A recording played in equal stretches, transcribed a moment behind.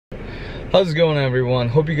How's it going, everyone?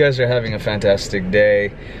 Hope you guys are having a fantastic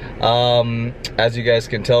day. As you guys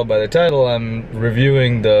can tell by the title, I'm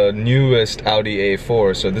reviewing the newest Audi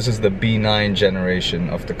A4. So this is the B9 generation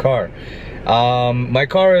of the car. My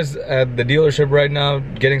car is at the dealership right now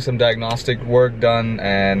getting some diagnostic work done,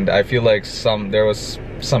 and I feel like there was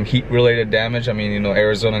some heat related damage. I mean, you know,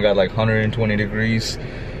 Arizona got like 120 degrees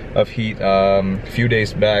of heat a few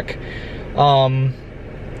days back.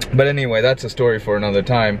 But anyway, that's a story for another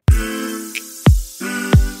time.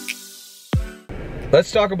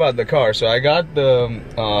 Let's talk about the car. So I got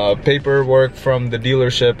the paperwork from the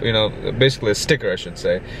dealership, you know, basically a sticker, I should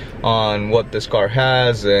say, on what this car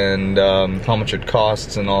has and how much it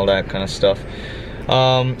costs and all that kind of stuff.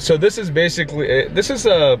 So this is basically, this is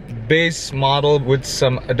a base model with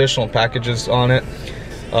some additional packages on it.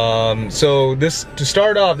 So this, to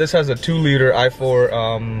start off, this has a 2-liter i4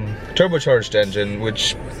 turbocharged engine,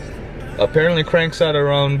 which apparently cranks out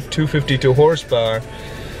around 252 horsepower.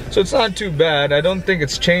 So it's not too bad. I don't think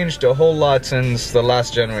it's changed a whole lot since the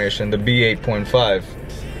last generation, the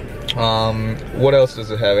B8.5. What else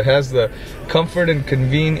does it have? It has the comfort and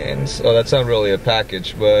convenience. Oh, that's not really a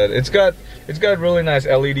package, but it's got really nice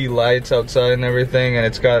LED lights outside and everything, and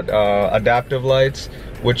it's got adaptive lights,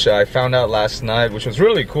 which I found out last night, which was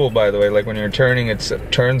really cool, by the way. Like when you're turning, it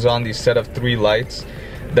turns on these set of 3 lights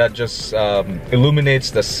that just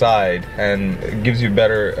illuminates the side and gives you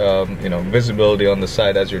better you know, visibility on the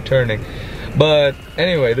side as you're turning. But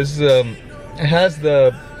anyway, this is it has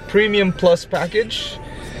the Premium Plus package,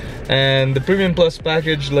 and the Premium Plus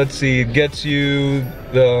package, let's see, it gets you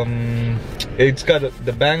the it's got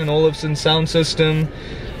the Bang & Olufsen sound system.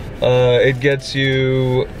 It gets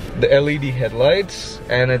you the LED headlights,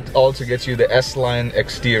 and it also gets you the S Line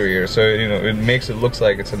exterior. So, you know, it makes it look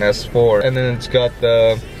like it's an S4. And then it's got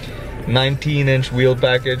the 19-inch wheel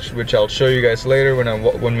package, which I'll show you guys later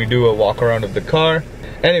when we do a walk around of the car.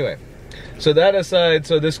 Anyway, so that aside,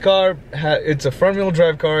 so this car, it's a front-wheel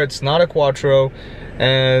drive car. It's not a Quattro,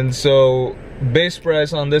 and so base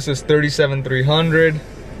price on this is $37,300,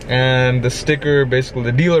 and the sticker, basically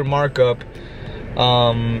the dealer markup,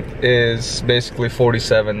 is basically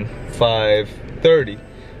 $47,530.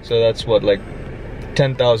 So that's what, like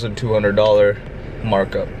 $10,200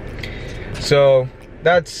 markup. So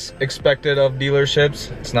that's expected of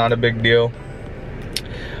dealerships. It's not a big deal.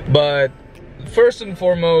 But first and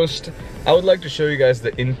foremost, I would like to show you guys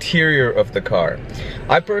the interior of the car.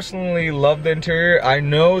 I personally love the interior. I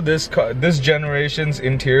know this generation's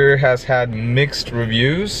interior has had mixed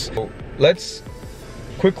reviews. So let's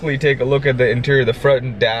quickly take a look at the interior, the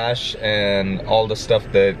front dash, and all the stuff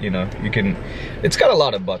that, you know, you can. It's got a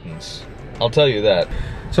lot of buttons, I'll tell you that.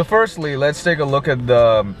 So firstly, let's take a look at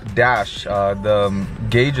the dash, the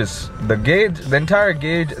gauges, the entire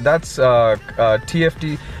gauge. That's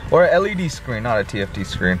TFT or a LED screen, not a TFT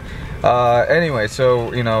screen. Anyway,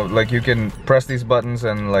 so, you know, like you can press these buttons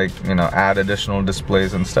and, like, you know, add additional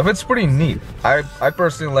displays and stuff. It's pretty neat. I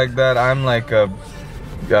personally like that. I'm like a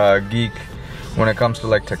geek when it comes to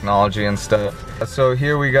like technology and stuff. So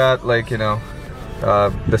here we got, like, you know,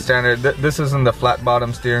 the standard. This isn't the flat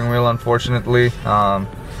bottom steering wheel, unfortunately,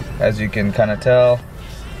 as you can kind of tell.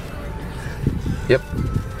 Yep,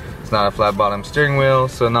 it's not a flat bottom steering wheel,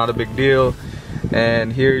 so not a big deal.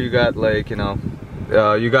 And here you got, like, you know,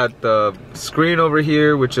 you got the screen over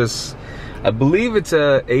here, which is, I believe it's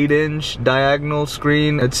a 8-inch diagonal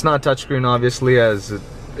screen. It's not touchscreen, obviously, as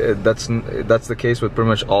that's the case with pretty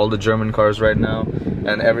much all the German cars right now,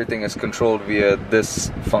 and everything is controlled via this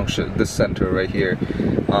function, this center right here,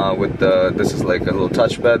 with this is like a little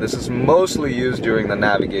touchpad. This is mostly used during the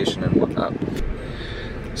navigation and whatnot.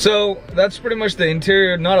 So that's pretty much the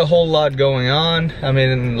interior. Not a whole lot going on. I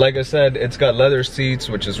mean, like I said, it's got leather seats,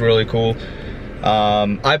 which is really cool.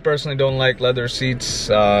 I personally don't like leather seats,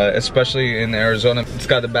 especially in Arizona. It's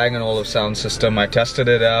got the Bang & Olufsen sound system. I tested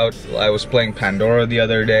it out. I was playing Pandora the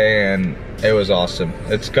other day, and it was awesome.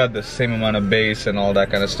 It's got the same amount of bass and all that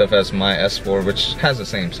kind of stuff as my S4, which has the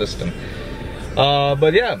same system.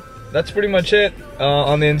 But yeah, that's pretty much it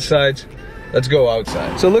on the inside. Let's go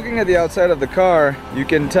outside. So looking at the outside of the car, you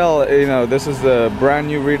can tell, you know, this is the brand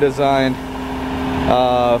new redesigned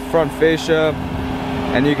front fascia.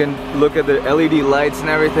 And you can look at the LED lights and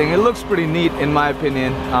everything. It looks pretty neat, in my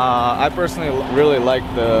opinion. I personally really like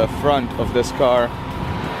the front of this car.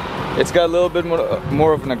 It's got a little bit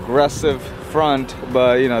more of an aggressive front,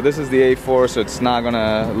 but, you know, this is the A4, so it's not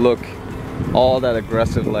gonna look all that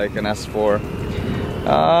aggressive like an S4.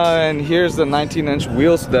 And here's the 19-inch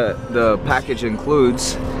wheels that the package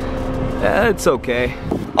includes. It's okay.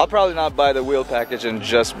 I'll probably not buy the wheel package and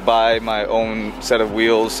just buy my own set of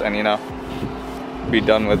wheels, and, you know, be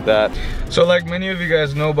done with that. So like many of you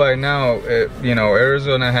guys know by now, you know,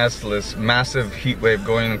 Arizona has this massive heat wave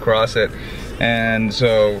going across it, and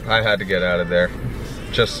so I had to get out of there.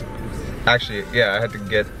 Actually, yeah, I had to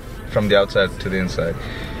get from the outside to the inside.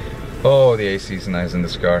 Oh, the AC is nice in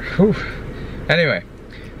this car. Whew. Anyway,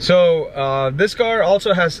 so this car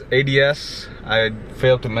also has ADS. I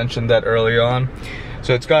failed to mention that early on.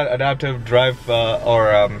 So it's got adaptive drive,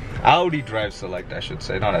 Audi Drive Select, I should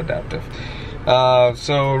say, not adaptive.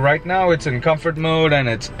 So right now it's in comfort mode, and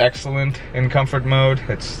it's excellent in comfort mode.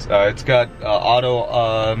 It's got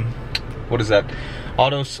auto, what is that?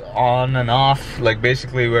 Autos on and off, like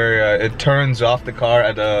basically where it turns off the car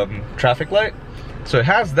at a traffic light. So it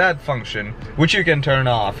has that function, which you can turn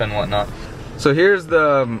off and whatnot. So here's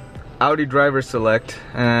the Audi Driver Select,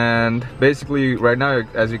 and basically right now,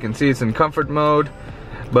 as you can see, it's in comfort mode,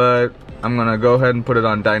 but I'm gonna go ahead and put it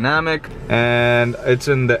on dynamic, and it's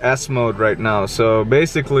in the S mode right now. So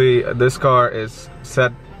basically this car is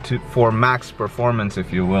set for max performance,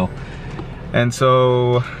 if you will. And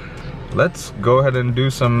so let's go ahead and do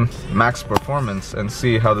some max performance and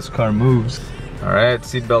see how this car moves. All right,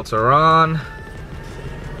 seatbelts are on.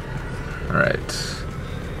 All right,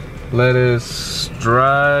 let us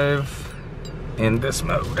drive in this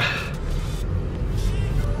mode.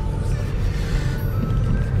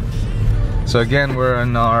 So again, we're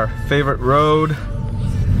on our favorite road.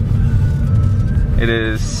 It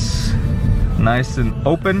is nice and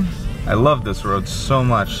open. I love this road so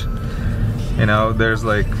much. You know, there's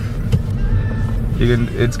like,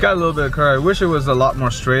 it's got a little bit of curve. I wish it was a lot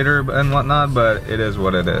more straighter and whatnot, but it is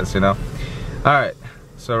what it is, you know. All right,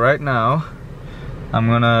 so right now,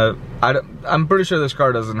 I'm pretty sure this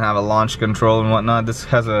car doesn't have a launch control and whatnot. This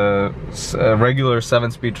has a regular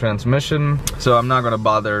 7-speed transmission, so I'm not gonna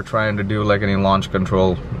bother trying to do like any launch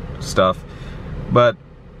control stuff. But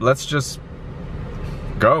let's just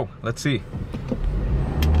go. Let's see.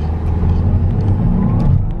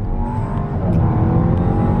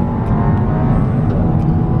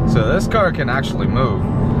 So this car can actually move.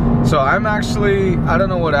 So I don't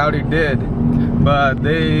know what Audi did, but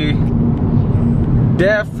they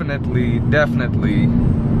definitely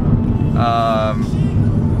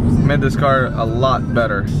made this car a lot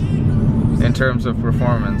better in terms of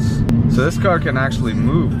performance. So this car can actually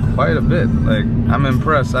move quite a bit. Like, I'm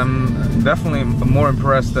impressed. I'm definitely more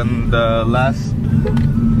impressed than the last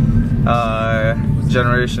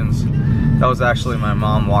generations. That was actually my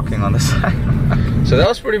mom walking on the side. So that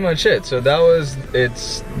was pretty much it. So that was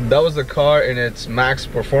the car in its max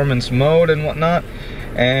performance mode and whatnot.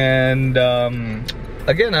 And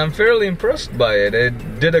again, I'm fairly impressed by it.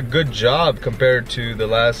 It did a good job compared to the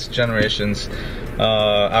last generation's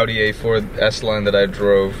Audi A4 S Line that I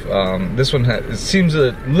drove. This one it seems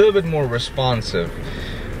a little bit more responsive.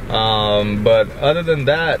 But other than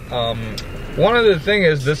that, one other thing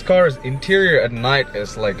is this car's interior at night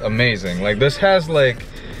is like amazing. Like, this has like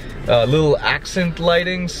little accent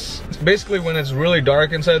lightings. Basically, when it's really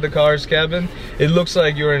dark inside the car's cabin, it looks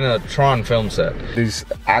like you're in a Tron film set. These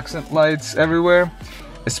accent lights everywhere,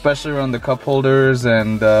 especially around the cup holders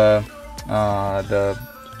and the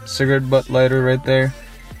cigarette butt lighter right there,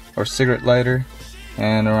 or cigarette lighter,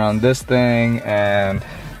 and around this thing, and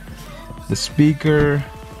the speaker,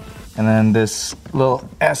 and then this little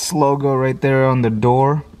S logo right there on the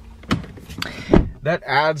door. That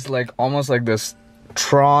adds like almost like this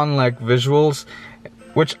Tron like visuals,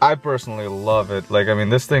 which I personally love it. Like, I mean,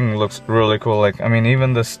 this thing looks really cool. Like, I mean,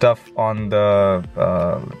 even the stuff on the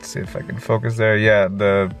let's see if I can focus there. Yeah,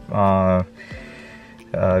 the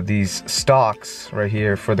these stalks right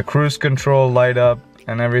here for the cruise control light up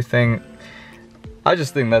and everything. I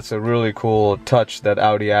just think that's a really cool touch that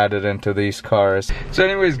Audi added into these cars. So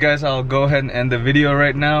anyways, guys, I'll go ahead and end the video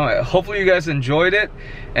right now. Hopefully you guys enjoyed it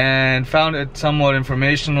and found it somewhat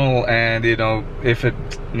informational, and you know, if it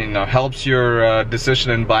helps your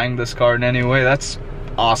decision in buying this car in any way, that's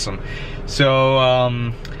awesome.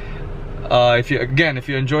 So if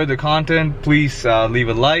you enjoyed the content, please leave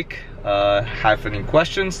a like. Have any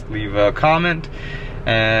questions, leave a comment,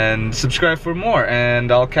 and subscribe for more,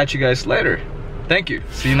 and I'll catch you guys later. Thank you.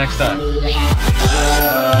 See you next time.